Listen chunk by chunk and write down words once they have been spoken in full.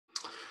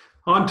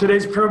On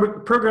today's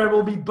program,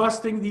 we'll be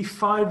busting the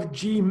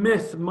 5G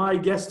myth. My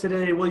guest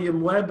today, William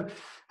Webb,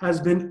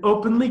 has been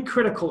openly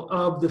critical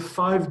of the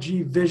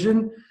 5G vision,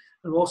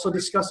 and we'll also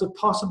discuss a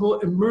possible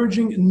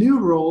emerging new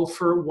role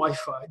for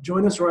Wi-Fi.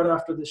 Join us right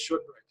after this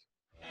short break.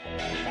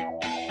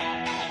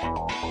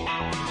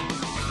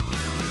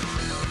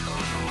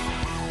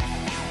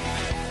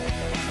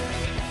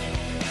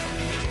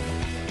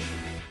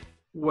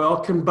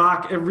 Welcome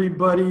back,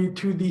 everybody,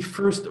 to the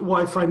first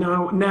Wi-Fi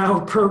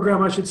Now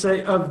program, I should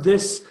say, of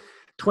this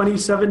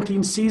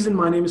 2017 season.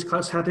 My name is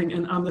Claus Hetting,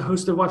 and I'm the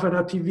host of Wi-Fi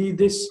Now TV.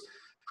 This,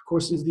 of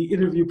course, is the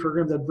interview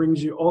program that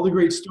brings you all the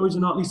great stories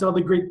and not least all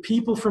the great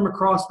people from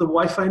across the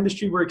Wi-Fi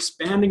industry. We're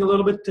expanding a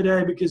little bit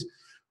today because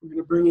we're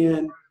going to bring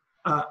in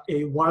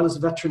a wireless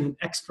veteran and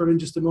expert in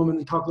just a moment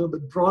and talk a little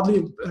bit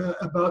broadly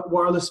about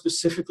wireless,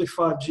 specifically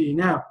 5G.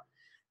 Now,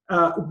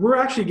 we're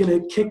actually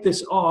going to kick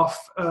this off,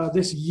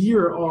 this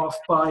year off,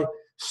 by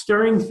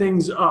stirring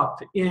things up.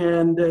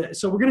 And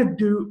so we're going to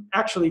do,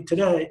 actually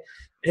today,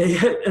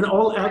 an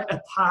all-out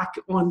attack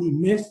on the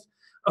myth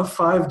of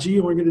 5G.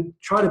 And we're going to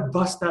try to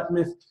bust that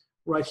myth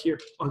right here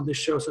on this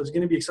show. So it's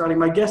going to be exciting.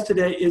 My guest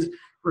today is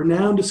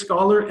renowned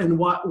scholar and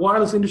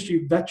wireless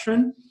industry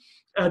veteran,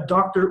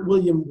 Dr.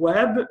 William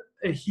Webb.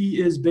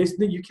 He is based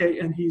in the UK,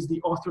 and he's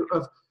the author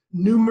of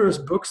numerous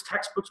books,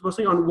 textbooks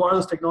mostly, on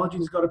wireless technology.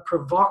 He's got a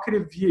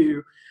provocative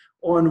view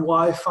on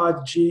why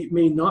 5G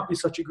may not be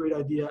such a great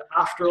idea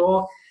after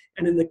all.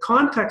 And in the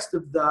context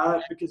of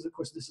that, because of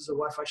course this is a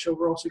Wi-Fi show,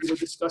 we're also going to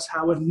discuss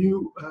how a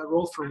new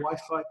role for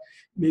Wi-Fi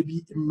may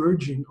be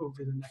emerging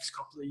over the next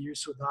couple of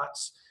years. So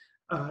that's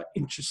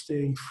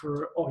interesting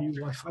for all you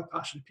Wi-Fi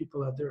passionate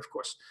people out there, of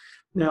course.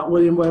 Now,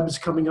 William Webb is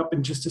coming up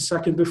in just a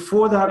second.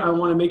 Before that, I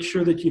want to make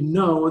sure that you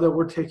know that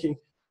we're taking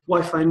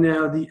Wi-Fi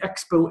Now, the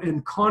expo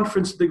and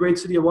conference of the great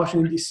city of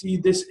Washington, D.C.,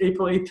 this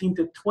April 18th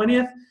to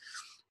 20th.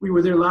 We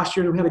were there last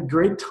year, and we had a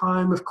great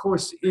time, of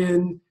course,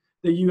 in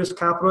the U.S.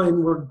 Capitol,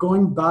 and we're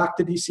going back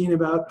to D.C. in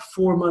about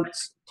 4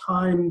 months'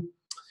 time.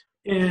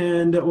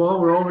 And,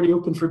 well, we're already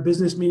open for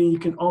business, meaning you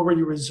can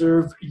already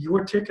reserve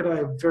your ticket.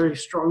 I very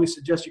strongly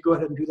suggest you go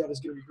ahead and do that.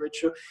 It's going to be a great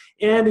show.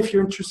 And if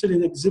you're interested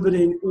in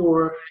exhibiting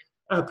or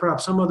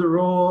perhaps some other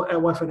role at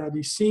Wi-Fi Now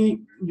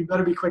DC, you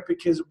better be quick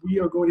because we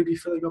are going to be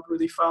filling up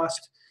really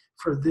fast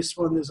for this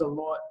one. There's a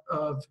lot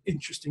of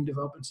interesting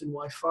developments in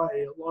Wi-Fi,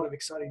 a lot of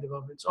exciting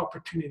developments,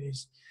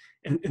 opportunities,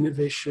 and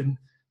innovation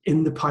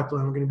in the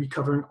pipeline. We're going to be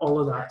covering all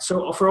of that.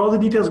 So for all the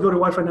details, go to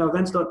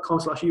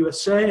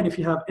wifinowevents.com/USA. And if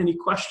you have any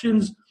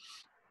questions,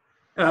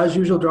 as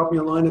usual, drop me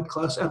a line at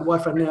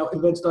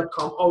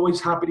claus@wifinowevents.com.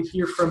 Always happy to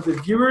hear from the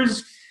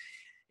viewers.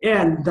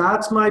 And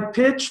that's my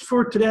pitch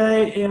for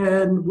today.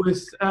 And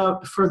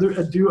without further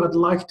ado, I'd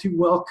like to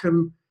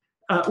welcome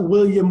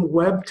William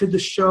Webb to the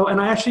show. And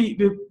I actually,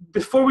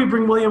 before we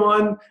bring William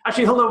on,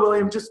 actually, hello,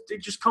 William. Just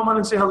come on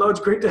and say hello. It's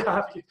great to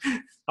have you.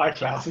 Hi,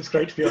 Klaus. It's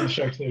great to be on the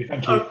show too.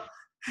 Thank you.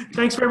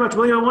 Thanks very much,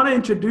 William. I want to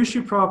introduce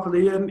you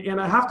properly.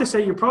 And I have to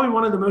say, you're probably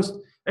one of the most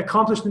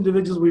accomplished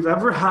individuals we've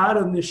ever had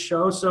on this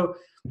show. So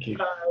Thank you.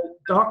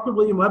 Dr.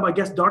 William Webb, I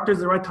guess doctor is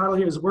the right title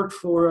here, has worked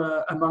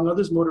for, among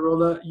others,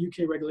 Motorola,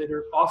 UK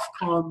regulator,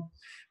 Ofcom.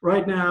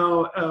 Right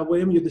now,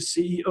 William, you're the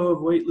CEO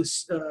of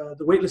Weightless, the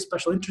Weightless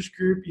Special Interest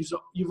Group.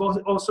 You've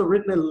also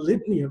written a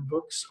litany of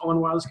books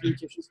on wireless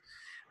communications,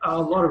 a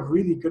lot of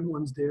really good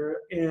ones there.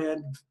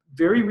 And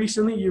very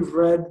recently, you've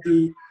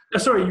written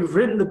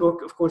the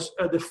book, of course,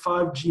 The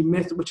 5G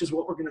Myth, which is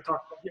what we're going to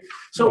talk about here.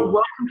 So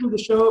welcome to the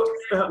show,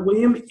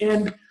 William.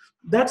 And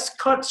let's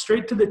cut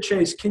straight to the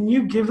chase. Can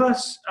you give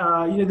us,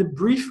 the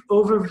brief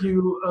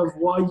overview of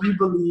why you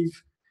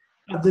believe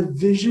the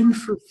vision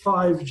for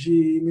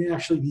 5G may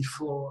actually be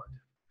flawed?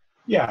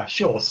 Yeah,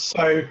 sure.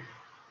 So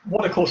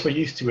what, of course, we're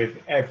used to with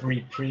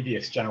every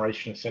previous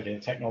generation of cellular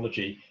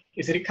technology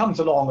is that it comes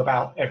along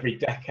about every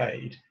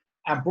decade,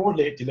 and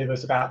broadly it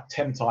delivers about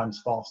 10 times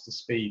faster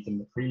speed than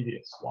the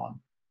previous one.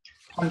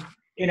 And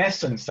in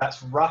essence,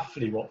 that's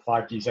roughly what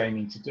 5G is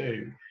aiming to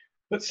do.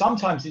 But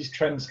sometimes these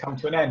trends come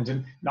to an end.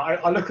 And now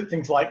I look at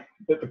things like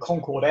the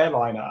Concorde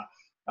airliner.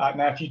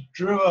 Now, if you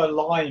drew a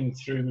line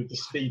through the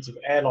speeds of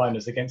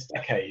airliners against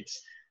decades,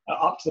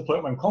 up to the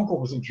point when Concorde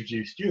was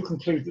introduced, you'll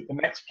conclude that the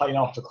next plane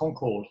after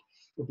Concorde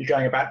would be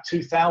going about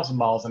 2,000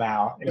 miles an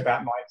hour in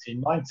about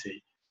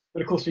 1990.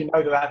 But of course, we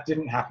know that that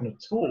didn't happen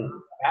at all.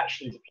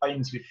 Actually, the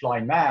planes we fly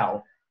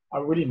now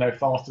are really no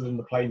faster than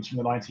the planes from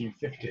the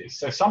 1950s.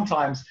 So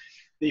sometimes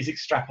these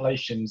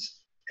extrapolations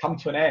come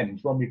to an end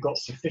when we've got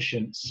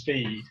sufficient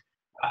speed.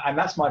 And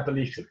that's my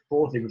belief that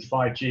broadly with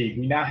 5G,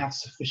 we now have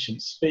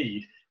sufficient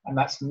speed, and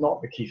that's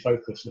not the key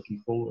focus looking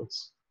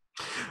forwards.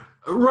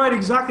 Right,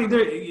 exactly.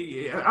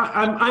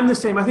 I'm the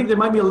same. I think there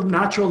might be a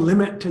natural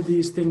limit to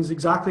these things.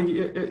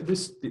 Exactly,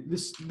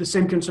 the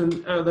same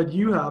concern that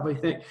you have, I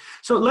think.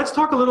 So let's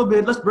talk a little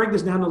bit. Let's break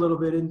this down a little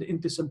bit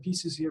into some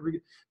pieces here,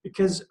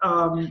 because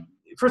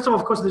first of all,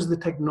 of course, there's the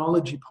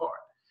technology part.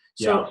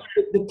 So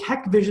the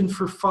tech vision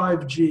for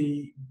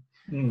 5G,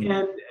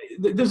 and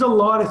there's a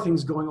lot of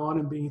things going on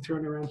and being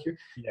thrown around here.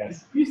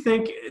 Yes. Do you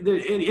think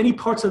that any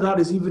parts of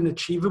that is even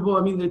achievable?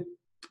 I mean,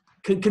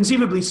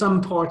 conceivably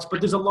some parts,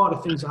 but there's a lot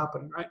of things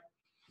happening, right?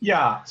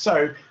 Yeah,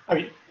 so I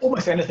mean,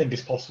 almost anything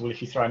is possible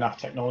if you throw enough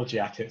technology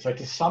at it. So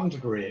to some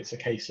degree, it's a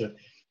case of,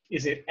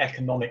 is it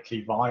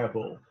economically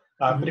viable?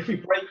 But if we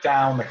break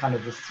down the kind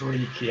of the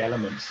three key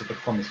elements of the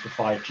promise for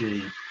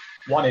 5G,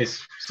 one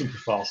is super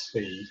fast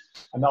speed,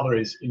 another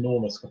is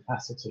enormous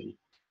capacity,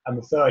 and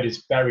the third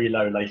is very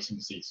low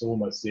latency, so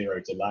almost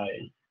zero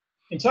delay.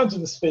 In terms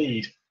of the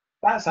speed,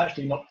 that's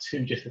actually not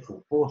too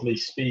difficult. Broadly,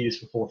 speed is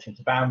proportional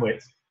to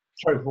bandwidth.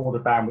 Throw broader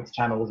bandwidth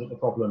channels at the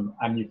problem,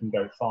 and you can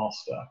go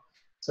faster.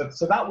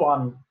 So that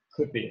one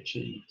could be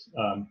achieved.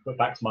 But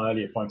back to my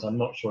earlier point, I'm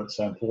not sure it's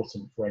so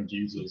important for end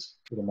users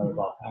with a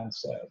mobile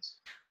handset.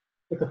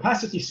 The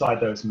capacity side,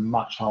 though, is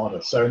much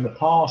harder. So in the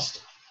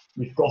past,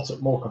 we've got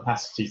at more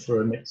capacity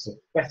through a mix of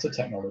better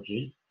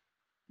technology,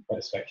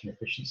 better spectrum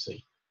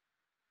efficiency,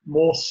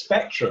 more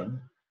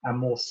spectrum, and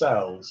more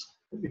cells.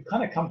 But we've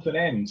kind of come to an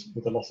end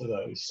with a lot of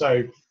those.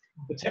 So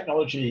the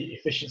technology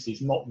efficiency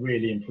is not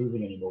really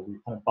improving anymore.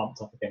 We've kind of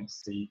bumped up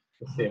against the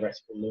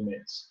theoretical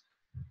limits.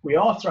 We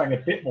are throwing a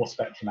bit more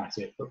spectrum at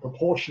it, but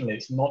proportionally,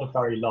 it's not a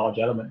very large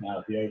element now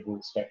of the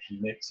overall spectrum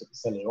mix that the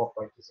cellular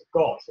operators have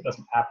got. So it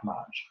doesn't have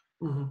much.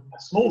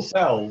 Small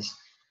cells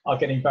are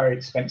getting very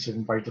expensive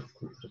and very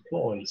difficult to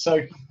deploy.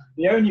 So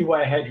the only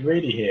way ahead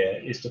really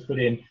here is to put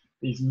in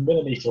these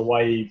millimeter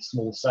wave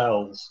small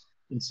cells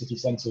in city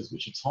centers,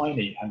 which are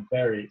tiny and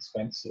very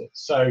expensive.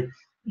 So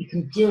you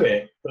can do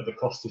it, but the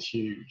cost is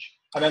huge.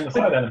 And then the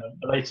third element,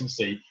 the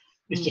latency,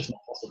 is just not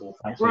possible,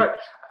 frankly. Right.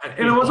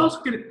 And I was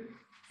also going to,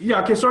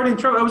 yeah, okay, sorry to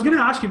interrupt. I was going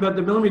to ask you about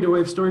the millimeter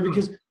wave story,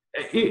 because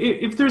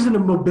if there's a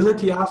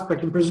mobility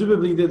aspect, and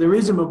presumably there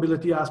is a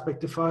mobility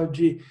aspect to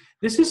 5G,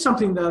 this is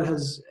something that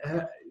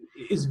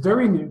is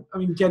very new. I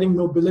mean, getting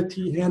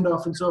mobility,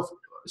 handoff, and so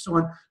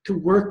on to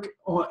work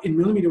in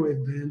millimeter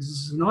wave bands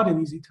is not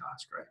an easy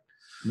task, right?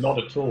 Not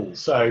at all.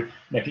 So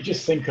if you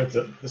just think of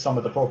some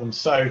of the problems,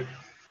 so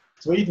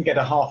to even get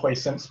a halfway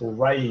sensible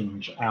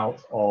range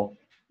out of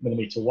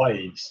millimeter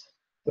waves,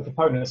 the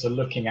proponents are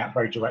looking at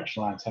very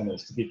directional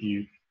antennas to give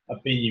you a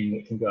beam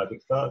that can go a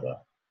bit further.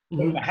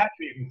 But how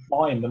do you even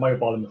find the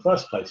mobile in the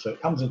first place? So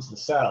it comes into the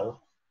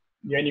cell.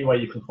 The only way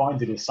you can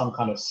find it is some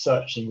kind of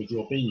searching with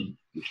your beam,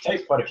 which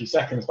takes quite a few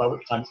seconds, by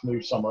which time it's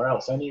moved somewhere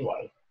else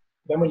anyway.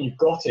 Then when you've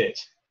got it,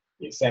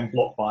 it's then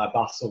blocked by a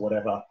bus or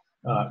whatever,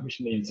 which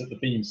means that the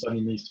beam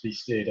suddenly needs to be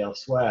steered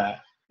elsewhere.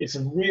 It's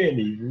a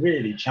really,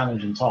 really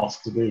challenging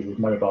task to do with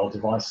mobile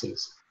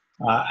devices.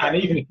 And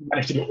even if you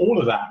manage to do all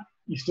of that,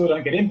 you still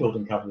don't get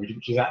in-building coverage,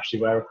 which is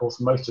actually where, of course,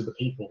 most of the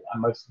people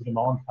and most of the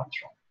demand comes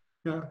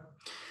from.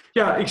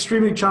 Yeah,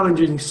 extremely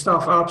challenging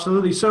stuff,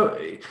 absolutely. So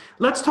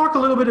let's talk a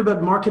little bit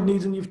about market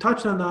needs, and you've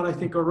touched on that, I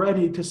think,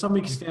 already to some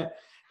extent.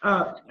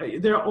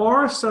 There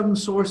are some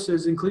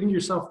sources, including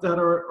yourself, that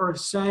are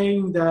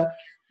saying that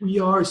we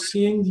are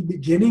seeing the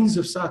beginnings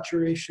of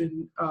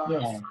saturation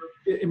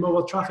in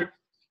mobile traffic.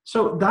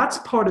 So that's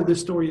part of the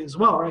story as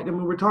well, right? I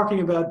mean, we're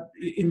talking about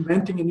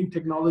inventing a new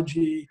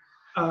technology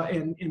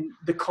and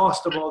the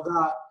cost of all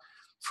that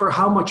for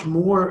how much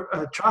more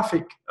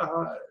traffic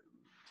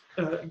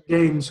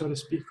gain, so to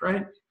speak,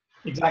 right?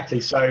 Exactly.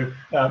 So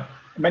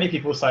many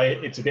people say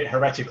it's a bit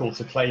heretical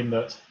to claim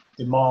that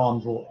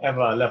demand will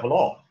ever level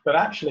off. But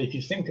actually, if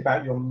you think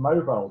about your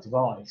mobile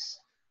device,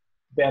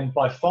 then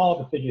by far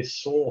the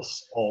biggest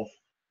source of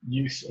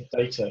use of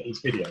data is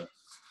video.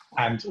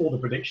 And all the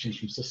predictions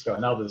from Cisco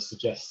and others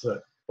suggest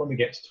that when we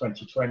get to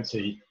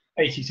 2020,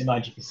 80 to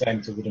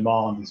 90% of the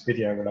demand is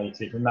video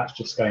related, and that's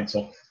just going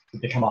to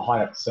become a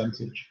higher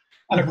percentage.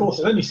 And of course,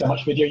 there's only so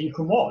much video you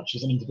can watch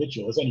as an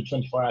individual. There's only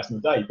 24 hours in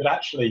a day, but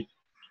actually,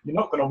 you're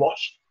not going to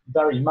watch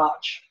very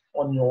much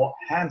on your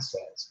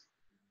handset,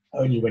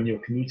 only when you're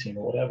commuting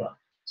or whatever.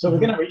 So we're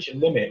going to reach a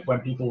limit when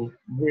people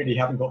really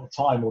haven't got the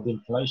time or the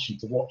inclination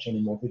to watch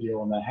any more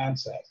video on their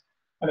handset.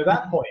 And at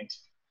that point,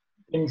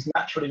 things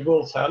naturally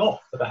will tail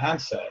off for the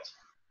handset.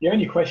 The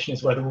only question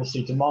is whether we'll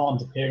see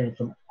demand appearing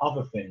from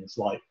other things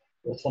like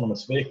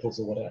autonomous vehicles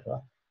or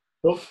whatever.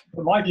 But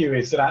my view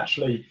is that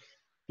actually,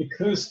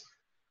 because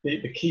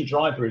the key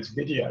driver is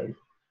video,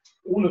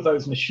 all of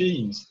those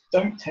machines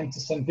don't tend to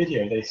send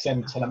video, they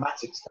send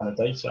telematics kind of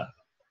data.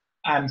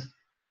 And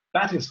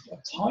that is a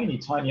tiny,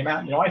 tiny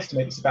amount. You know, I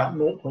estimate it's about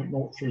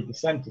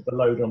 0.03% of the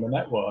load on the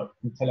network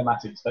from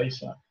telematics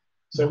data.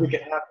 So we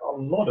could have a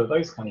lot of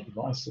those kind of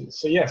devices.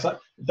 So yes, it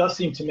does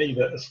seem to me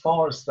that as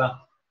far as the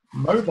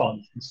mobile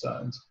is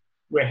concerned,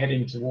 we're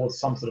heading towards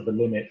some sort of a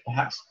limit,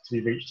 perhaps to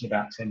be reached in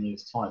about 10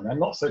 years' time. And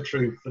not so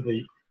true for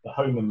the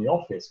home and the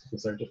office,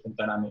 because there are different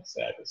dynamics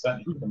there, but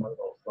certainly for the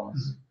mobile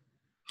device.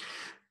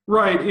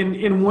 Right.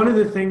 And one of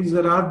the things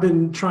that I've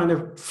been trying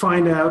to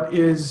find out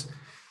is,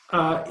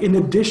 in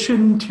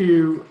addition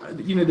to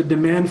the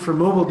demand for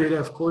mobile data,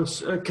 of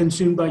course,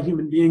 consumed by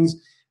human beings,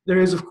 there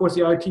is, of course,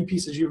 the IoT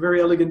piece, as you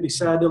very elegantly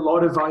said. A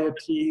lot of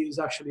IoT is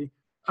actually,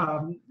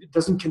 it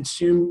doesn't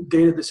consume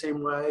data the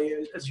same way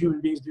as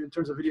human beings do in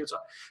terms of video.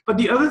 But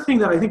the other thing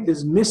that I think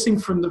is missing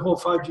from the whole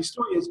 5G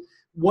story is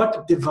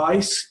what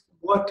device,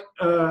 what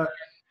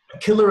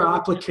killer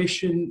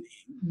application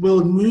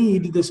will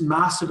need this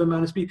massive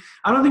amount of speed.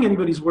 I don't think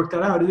anybody's worked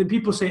that out. And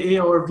people say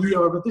AR,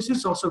 VR, but this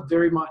is also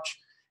very much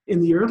in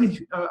the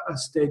early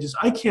stages.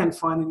 I can't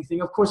find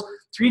anything. Of course,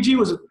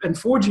 3G and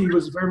 4G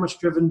was very much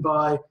driven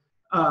by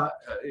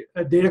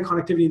data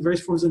connectivity in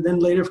various forms, and then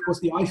later, of course,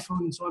 the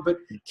iPhone and so on. But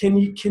can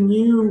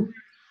you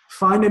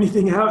find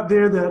anything out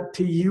there that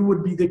to you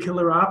would be the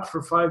killer app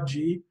for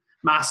 5G,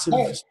 massive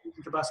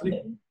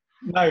capacity?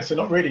 No, so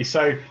not really.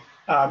 So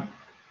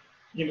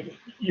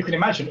you can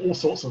imagine all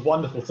sorts of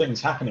wonderful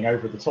things happening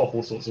over the top,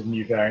 all sorts of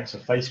new variants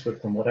of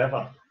Facebook and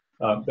whatever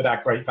that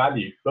add great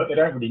value, but they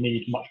don't really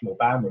need much more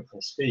bandwidth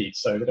or speed,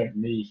 so they don't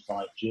need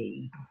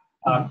 5G.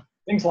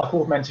 Things like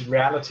augmented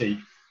reality,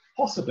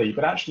 possibly,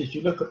 but actually if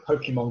you look at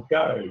Pokemon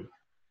Go,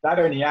 that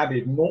only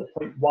added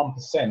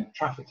 0.1%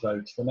 traffic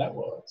load to the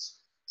networks.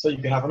 So you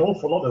can have an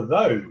awful lot of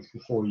those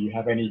before you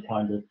have any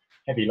kind of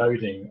heavy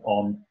loading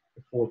on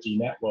the 4G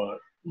network.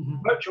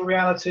 Virtual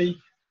reality,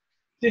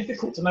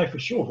 difficult to know for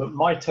sure, but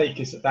my take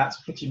is that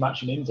that's pretty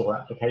much an indoor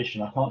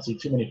application. I can't see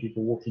too many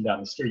people walking down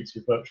the streets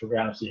with virtual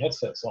reality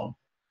headsets on.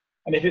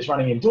 And if it's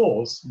running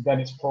indoors, then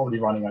it's probably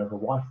running over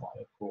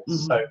Wi-Fi, of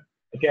course. So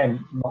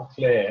again, not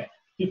clear.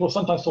 People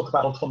sometimes talk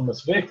about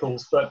autonomous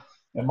vehicles, but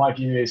my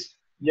view is,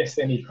 yes,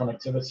 they need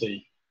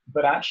connectivity,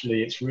 but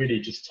actually it's really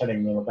just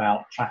telling them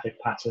about traffic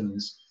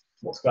patterns,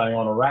 what's going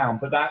on around.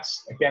 But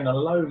that's, again, a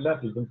low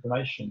level of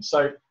information.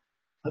 So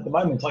at the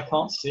moment, I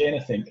can't see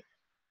anything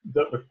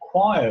that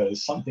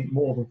requires something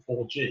more than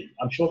 4G.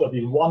 I'm sure there'll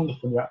be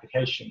wonderful new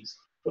applications,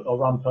 but they'll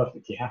run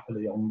perfectly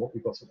happily on what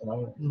we've got at the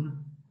moment.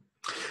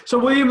 So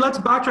William, let's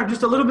backtrack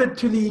just a little bit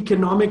to the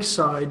economic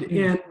side.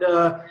 And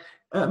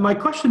my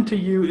question to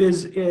you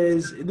is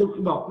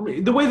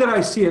the way that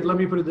I see it, let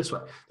me put it this way.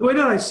 The way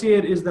that I see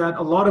it is that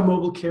a lot of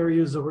mobile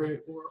carriers or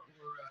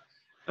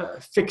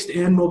fixed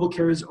and mobile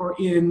carriers are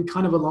in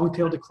kind of a long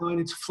tail decline.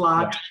 It's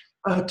flat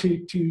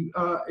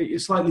to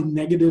slightly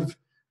negative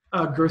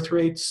growth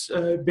rates,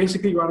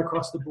 basically right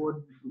across the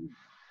board,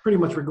 pretty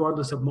much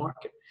regardless of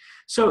market.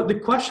 So the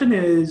question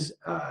is,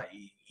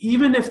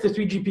 even if the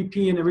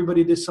 3GPP and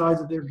everybody decides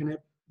that they're going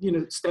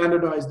to,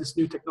 standardize this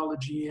new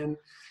technology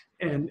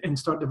and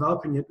start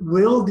developing it,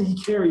 will the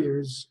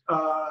carriers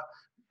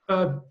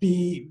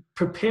be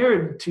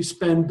prepared to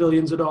spend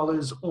billions of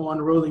dollars on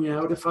rolling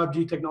out a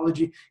 5G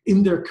technology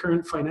in their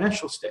current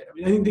financial state? I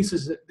mean, I think this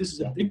is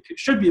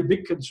should be a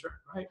big concern,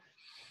 right?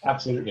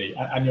 Absolutely,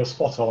 and you're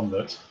spot on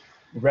that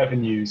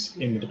revenues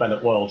in the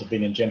developed world have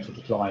been in gentle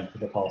decline for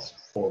the past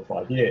 4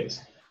 or 5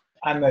 years.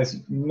 And there's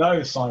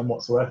no sign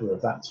whatsoever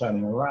of that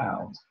turning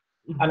around.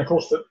 And of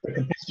course, the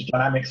competitive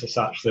dynamics are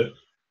such that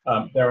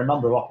there are a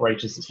number of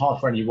operators. It's hard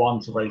for any one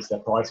to raise their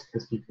price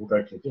because people will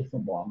go to a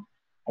different one.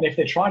 And if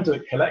they try and do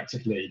it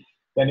collectively,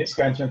 then it's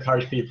going to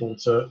encourage people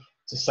to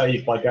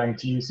save by going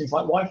to use things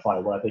like Wi-Fi,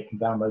 where they can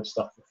download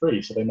stuff for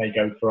free. So they may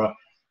go for a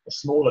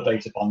smaller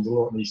data bundle,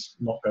 or at least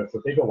not go for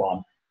a bigger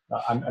one,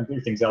 and do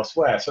things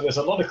elsewhere. So there's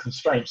a lot of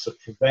constraints that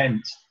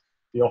prevent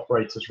the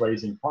operators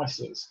raising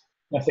prices.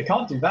 And if they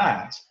can't do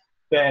that,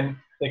 then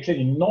they're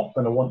clearly not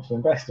going to want to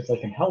invest if they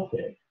can help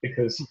it,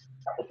 because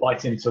that will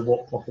bite into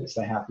what profits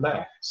they have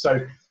left. So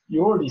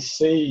you already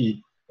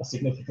see a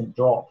significant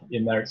drop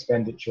in their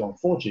expenditure on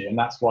 4G, and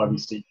that's why we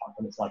see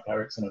companies like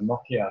Ericsson and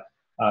Nokia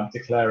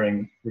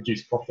declaring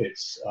reduced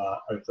profits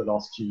over the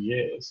last 2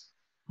 years.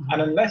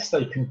 And unless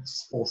they can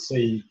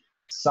foresee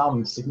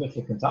some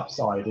significant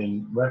upside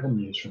in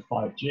revenues from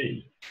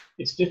 5G,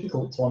 it's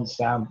difficult to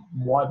understand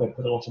why they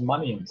put a lot of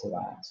money into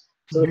that.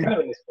 So they're kind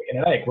of in this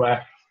chicken and egg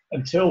where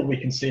until we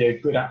can see a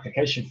good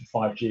application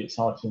for 5G, it's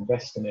hard to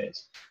invest in it.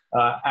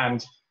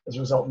 And as a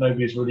result,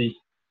 nobody's really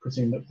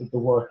putting the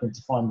work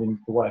into finding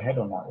the way ahead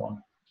on that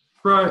one.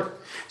 Right.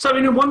 So, I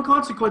mean, one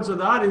consequence of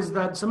that is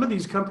that some of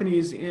these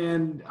companies,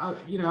 and,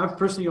 I've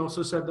personally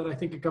also said that I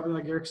think a company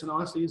like Ericsson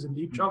honestly is in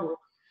deep trouble.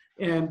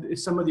 And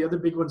some of the other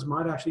big ones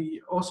might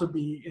actually also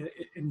be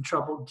in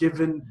trouble,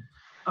 given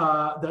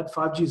that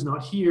 5G is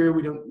not here.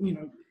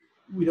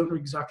 We don't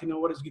exactly know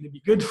what it's going to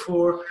be good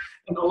for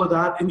and all of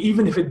that. And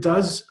even if it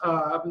does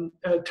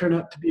turn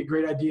out to be a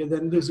great idea,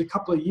 then there's a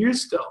couple of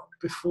years still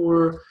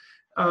before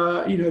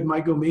it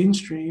might go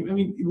mainstream. I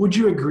mean, would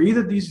you agree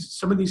that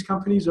some of these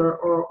companies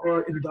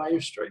are in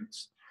dire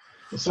straits?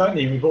 Well,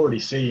 certainly, we've already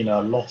seen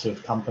a lot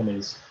of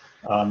companies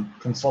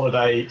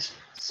consolidate,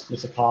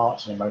 split apart.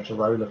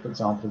 Motorola, for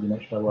example, you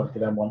mentioned I worked for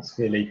them once,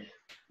 clearly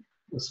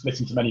was split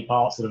into many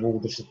parts that have all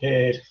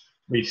disappeared.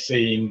 We've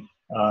seen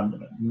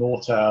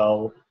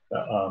Nortel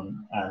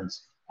and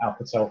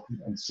Alcatel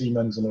and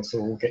Siemens and also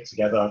all get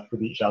together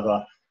with each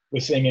other. We're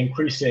seeing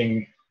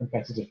increasing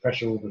competitive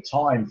pressure all the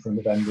time from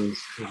the vendors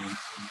in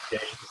the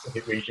Asia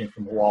Pacific region,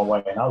 from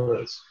Huawei and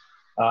others.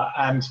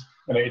 And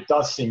it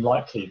does seem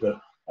likely that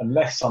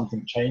unless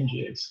something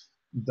changes,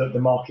 that the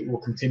market will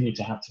continue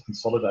to have to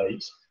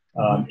consolidate,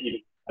 either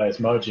players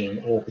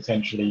merging or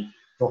potentially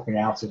dropping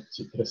out of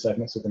particular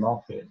segments of the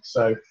market.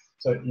 So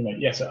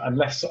yes,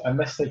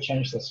 unless they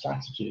change their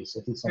strategies,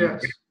 it is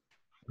something.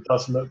 It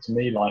does look to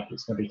me like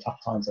it's going to be tough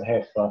times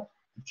ahead for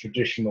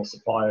traditional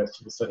suppliers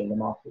to the cellular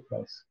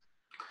marketplace.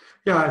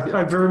 Yeah,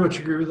 I very much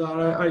agree with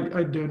that.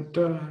 I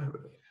don't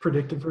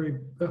predict a very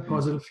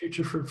positive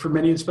future for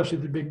many, especially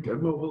the big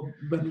mobile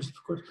vendors, of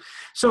course.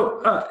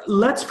 So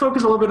let's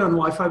focus a little bit on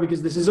Wi-Fi,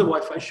 because this is a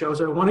Wi-Fi show,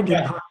 so I want to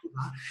get back to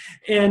that.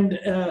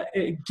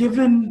 And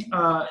given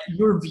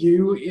your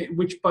view,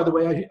 which, by the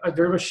way, I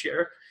very much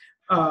share,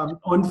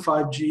 on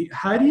 5G,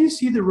 how do you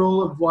see the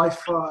role of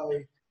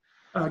Wi-Fi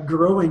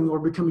growing or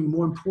becoming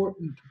more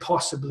important,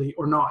 possibly,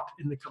 or not,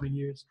 in the coming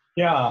years?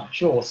 Yeah,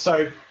 sure.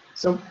 So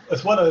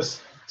as well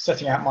as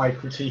setting out my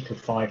critique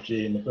of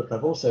 5G in the book,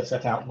 I've also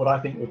set out what I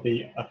think would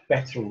be a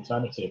better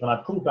alternative, and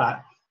I've called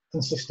that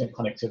consistent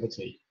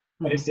connectivity.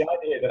 Mm-hmm. And it's the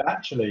idea that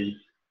actually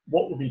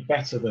what would be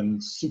better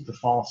than super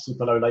fast,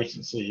 super low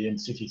latency in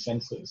city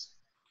centres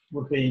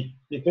would be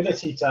the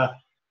ability to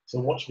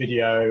watch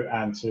video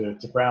and to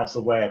browse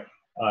the web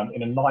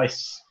in a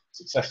nice,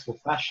 successful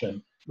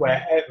fashion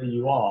wherever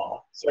you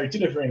are. So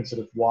delivering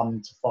sort of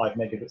 1 to 5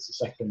 megabits a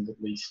second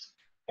at least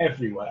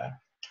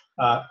everywhere.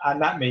 And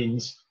that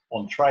means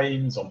on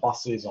trains, on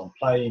buses, on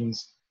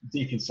planes,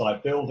 deep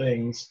inside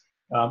buildings,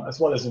 as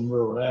well as in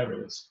rural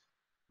areas.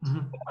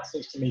 Mm-hmm. That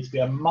seems to me to be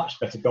a much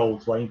better goal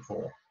to aim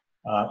for,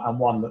 and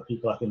one that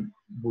people, I think,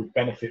 would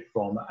benefit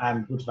from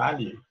and would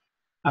value.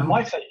 And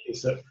my take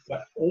is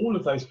that all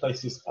of those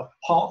places,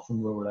 apart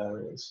from rural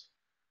areas,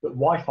 that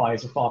Wi-Fi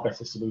is a far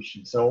better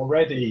solution. So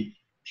already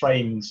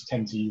trains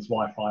tend to use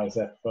Wi-Fi as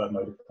their preferred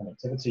mode of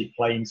connectivity.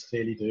 Planes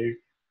clearly do.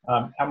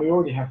 And we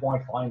already have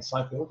Wi-Fi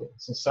inside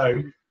buildings. And so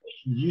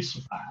making use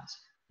of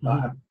that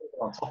and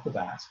on top of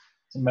that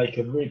to make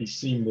a really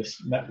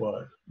seamless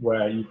network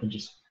where you can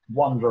just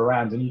wander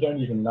around and you don't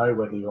even know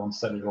whether you're on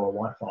cellular or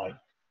Wi-Fi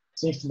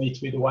seems to me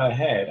to be the way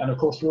ahead. And of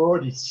course, we're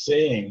already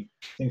seeing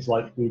things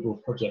like Google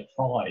Project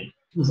Fi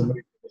as a move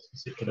in this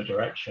particular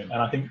direction.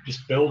 And I think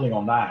just building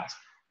on that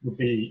would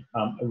be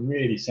a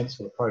really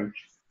sensible approach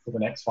for the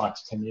next 5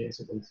 to 10 years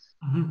at least.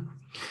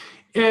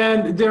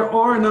 And there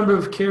are a number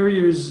of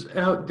carriers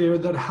out there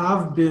that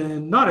have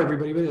been, not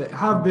everybody, but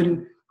have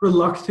been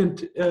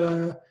reluctant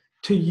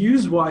to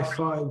use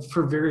Wi-Fi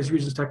for various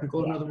reasons,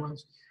 technical and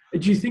otherwise.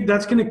 Do you think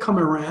that's going to come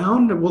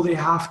around? Will they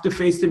have to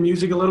face the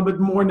music a little bit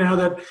more now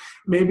that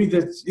maybe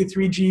the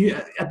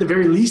 3G at the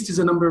very least is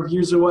a number of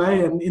years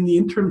away, and in the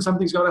interim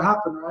something's got to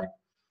happen, right?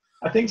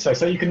 I think so.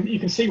 So you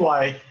can see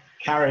why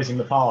carriers in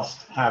the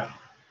past have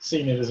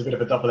seen it as a bit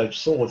of a double-edged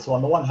sword. So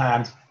on the one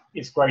hand,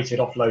 it's great, it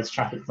offloads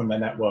traffic from their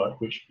network,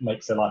 which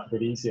makes their life a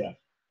bit easier.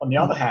 On the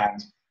other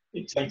hand,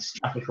 it takes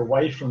traffic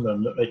away from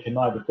them that they can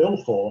neither bill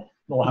for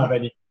nor have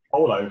any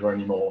control over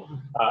anymore,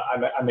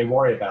 and they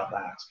worry about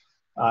that.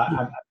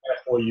 And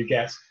therefore you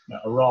get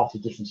a raft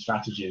of different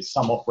strategies,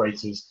 some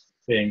operators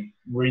being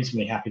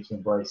reasonably happy to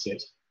embrace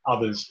it,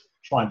 others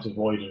trying to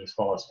avoid it as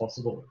far as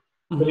possible.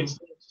 But it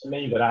seems to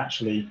me that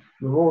actually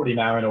we're already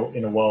now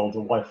in a world, a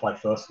Wi-Fi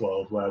first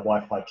world, where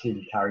Wi-Fi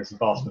clearly carries the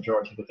vast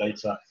majority of the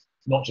data,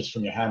 not just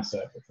from your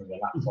handset, but from your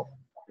laptop,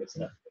 tablets,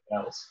 and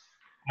everything else.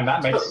 And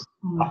that makes it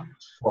tough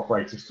for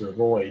operators to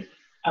avoid.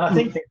 And I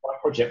think things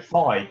like Project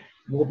Fi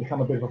will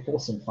become a bit of a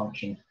forcing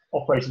function.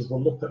 Operators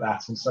will look at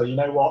that and say, you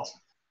know what,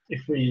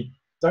 if we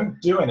don't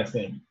do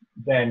anything,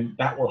 then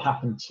that will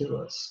happen to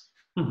us.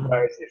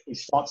 Whereas if we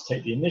start to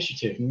take the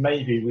initiative,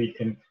 maybe we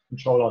can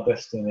control our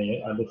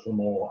destiny a little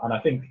more. And I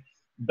think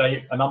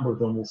a number of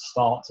them will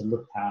start to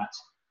look at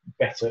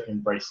better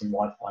embracing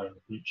Wi-Fi in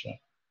the future.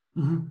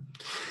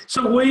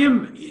 So,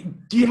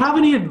 William, do you have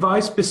any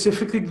advice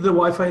specifically to the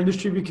Wi-Fi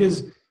industry?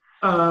 Because,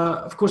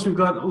 of course, we've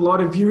got a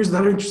lot of viewers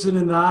that are interested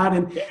in that.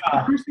 And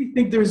I personally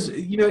think there's,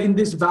 in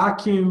this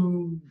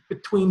vacuum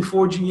between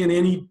 4G and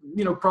any,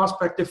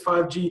 prospective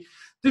 5G,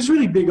 there's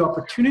really big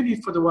opportunity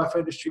for the Wi-Fi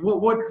industry.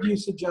 What do you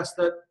suggest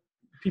that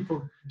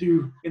people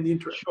do in the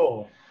interim?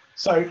 Sure.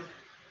 So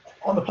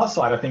on the plus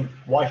side, I think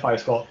Wi-Fi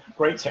has got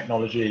great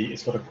technology.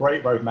 It's got a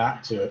great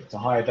roadmap to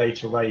higher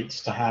data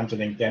rates, to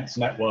handling dense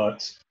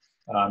networks,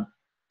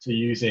 to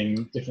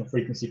using different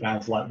frequency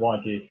bands like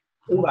WiGig.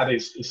 All that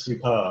is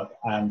superb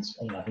and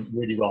I think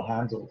really well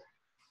handled.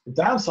 The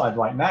downside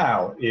right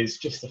now is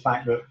just the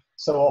fact that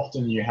so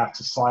often you have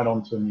to sign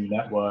on to a new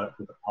network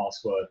with a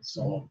password and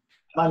so on.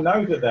 And I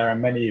know that there are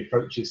many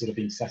approaches that have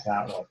been set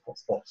out, like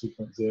Hotspot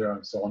 2.0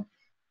 and so on,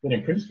 that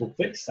in principle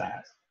fix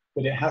that,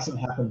 but it hasn't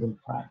happened in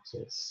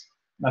practice.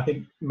 And I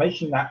think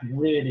making that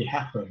really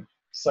happen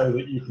so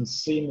that you can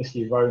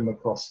seamlessly roam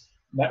across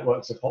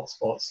networks of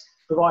hotspots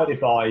provided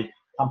by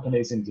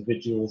companies,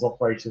 individuals,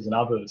 operators, and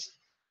others,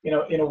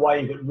 in a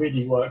way that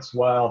really works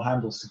well,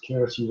 handles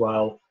security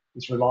well,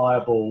 is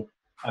reliable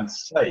and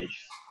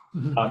safe,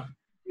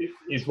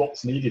 is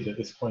what's needed at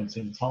this point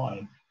in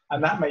time.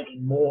 And that may be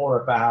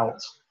more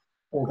about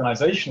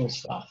organizational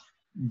stuff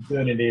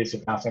than it is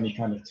about any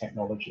kind of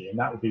technology. And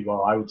that would be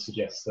where I would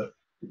suggest that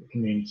the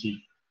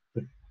community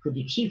could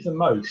achieve the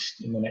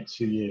most in the next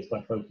few years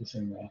by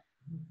focusing there.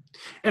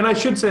 And I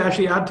should say,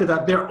 actually add to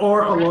that, there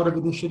are a lot of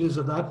initiatives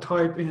of that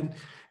type. And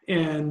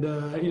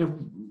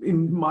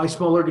in my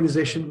small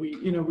organization,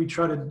 we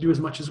try to do as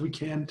much as we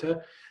can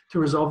to to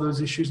resolve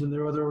those issues, and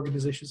there are other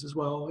organizations as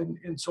well,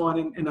 and so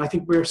on. And I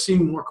think we're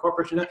seeing more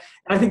cooperation. And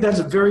I think that's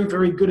a very,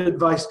 very good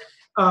advice.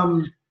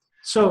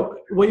 So,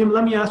 William,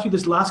 let me ask you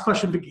this last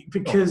question,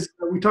 because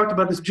we talked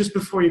about this just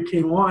before you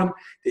came on.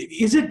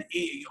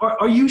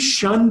 Are you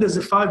shunned as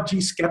a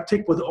 5G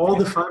skeptic with all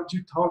the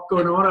 5G talk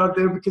going on out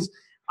there? Because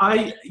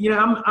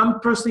I'm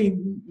personally,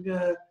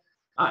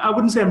 I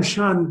wouldn't say I'm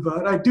shunned,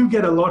 but I do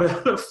get a lot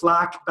of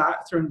flack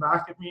thrown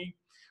back at me.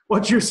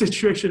 What's your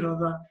situation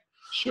on that?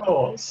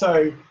 Sure.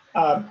 So,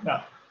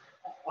 no,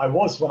 I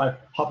was, when I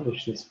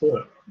published this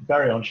book,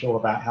 very unsure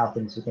about how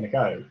things were going to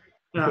go.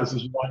 Because,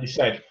 as you rightly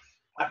said,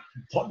 at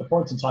the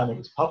point in time it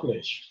was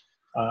published,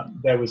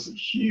 there was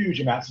huge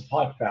amounts of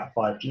hype about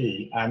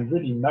 5G, and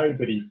really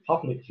nobody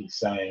publicly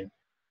saying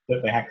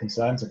that they had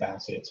concerns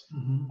about it.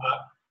 Mm-hmm.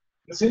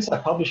 But since I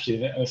published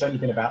it, and it's only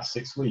been about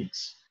 6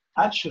 weeks,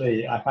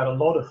 actually I've had a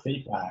lot of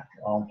feedback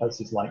on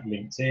places like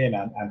LinkedIn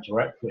and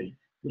directly,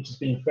 which has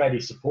been fairly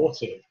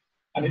supportive.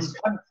 And it's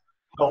kind of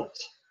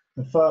helped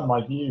confirm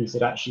my views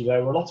that actually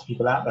there were a lot of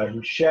people out there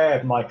who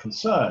shared my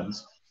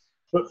concerns,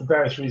 but for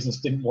various reasons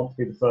didn't want to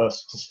be the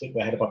first to stick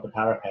their head above the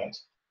parapet.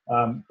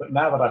 But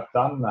now that I've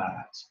done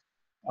that,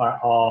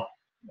 are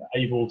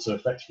able to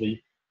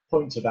effectively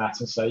point to that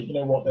and say, you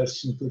know what,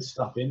 there's some good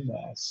stuff in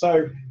there.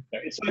 So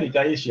it's early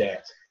days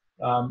yet,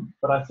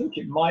 but I think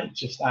it might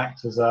just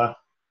act as a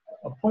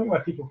point where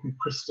people can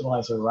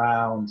crystallize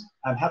around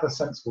and have a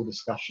sensible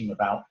discussion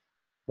about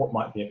what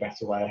might be a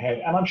better way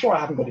ahead. And I'm sure I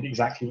haven't got it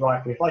exactly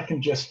right, but if I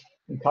can just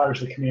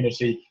encourage the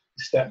community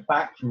to step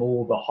back from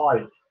all the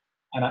hype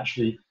and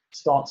actually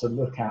start to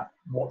look at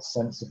what's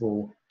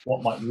sensible,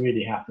 what might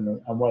really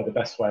happen, and where the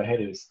best way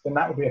ahead is, then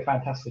that would be a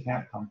fantastic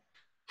outcome.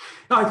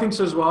 I think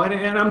so as well,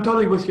 and I'm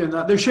totally with you on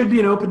that. There should be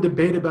an open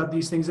debate about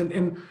these things,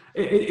 and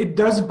it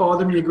does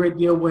bother me a great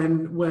deal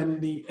when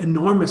the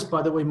enormous,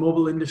 by the way,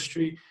 mobile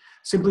industry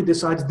simply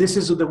decides this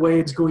is the way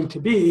it's going to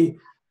be,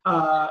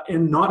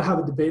 and not have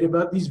a debate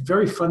about these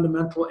very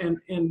fundamental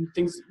and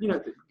things,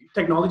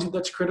 technology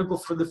that's critical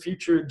for the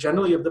future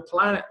generally of the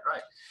planet,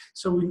 right?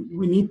 So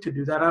we need to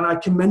do that, and I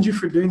commend you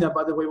for doing that,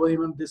 by the way,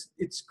 William.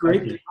 It's great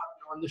to have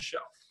you on the show.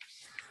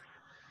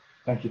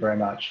 Thank you very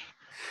much.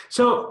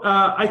 So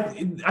I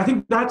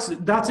think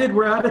that's it.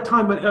 We're out of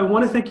time, but I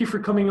want to thank you for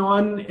coming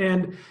on.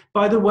 And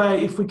by the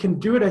way, if we can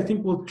do it, I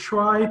think we'll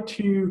try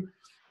to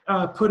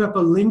put up a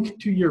link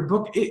to your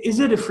book. Is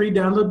it a free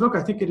download book?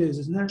 I think it is,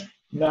 isn't it?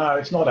 No,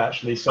 it's not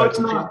actually. So it's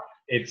not.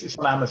 It's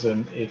on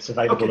Amazon. It's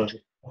available as a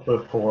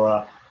book or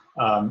a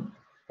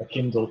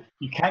Kindle.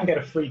 You can get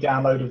a free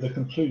download of the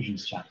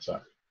conclusions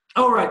chapter.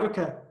 Oh, right.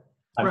 Okay.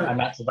 And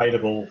that's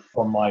available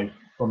from my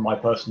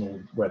personal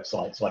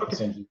website, so I can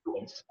send you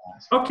links to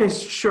that. Okay,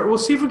 sure. We'll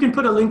see if we can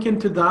put a link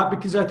into that,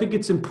 because I think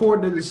it's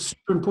important. It's a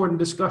super important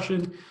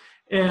discussion.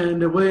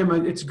 And William,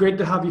 it's great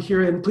to have you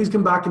here. And please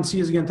come back and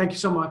see us again. Thank you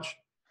so much.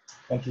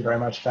 Thank you very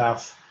much,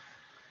 Klaus.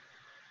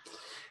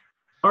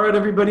 All right,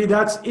 everybody.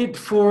 That's it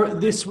for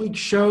this week's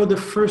show, the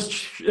first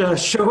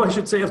show, I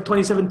should say, of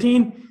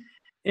 2017.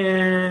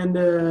 And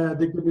the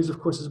good news, of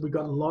course, is we've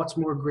got lots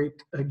more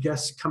great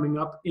guests coming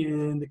up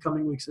in the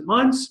coming weeks and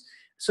months.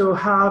 So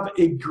have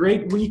a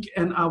great week,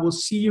 and I will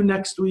see you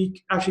next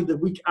week. Actually, the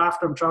week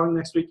after. I'm traveling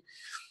next week.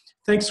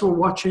 Thanks for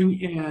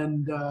watching,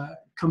 and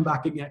come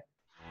back again.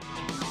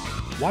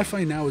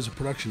 Wi-Fi Now is a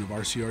production of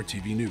RCR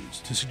TV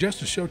News. To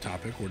suggest a show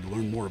topic or to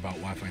learn more about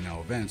Wi-Fi Now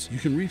events, you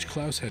can reach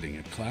Claus Hetting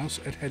at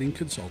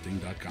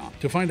klaus@hettingconsulting.com.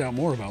 To find out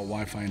more about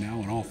Wi-Fi Now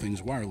and all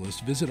things wireless,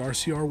 visit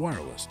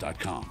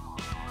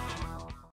rcrwireless.com.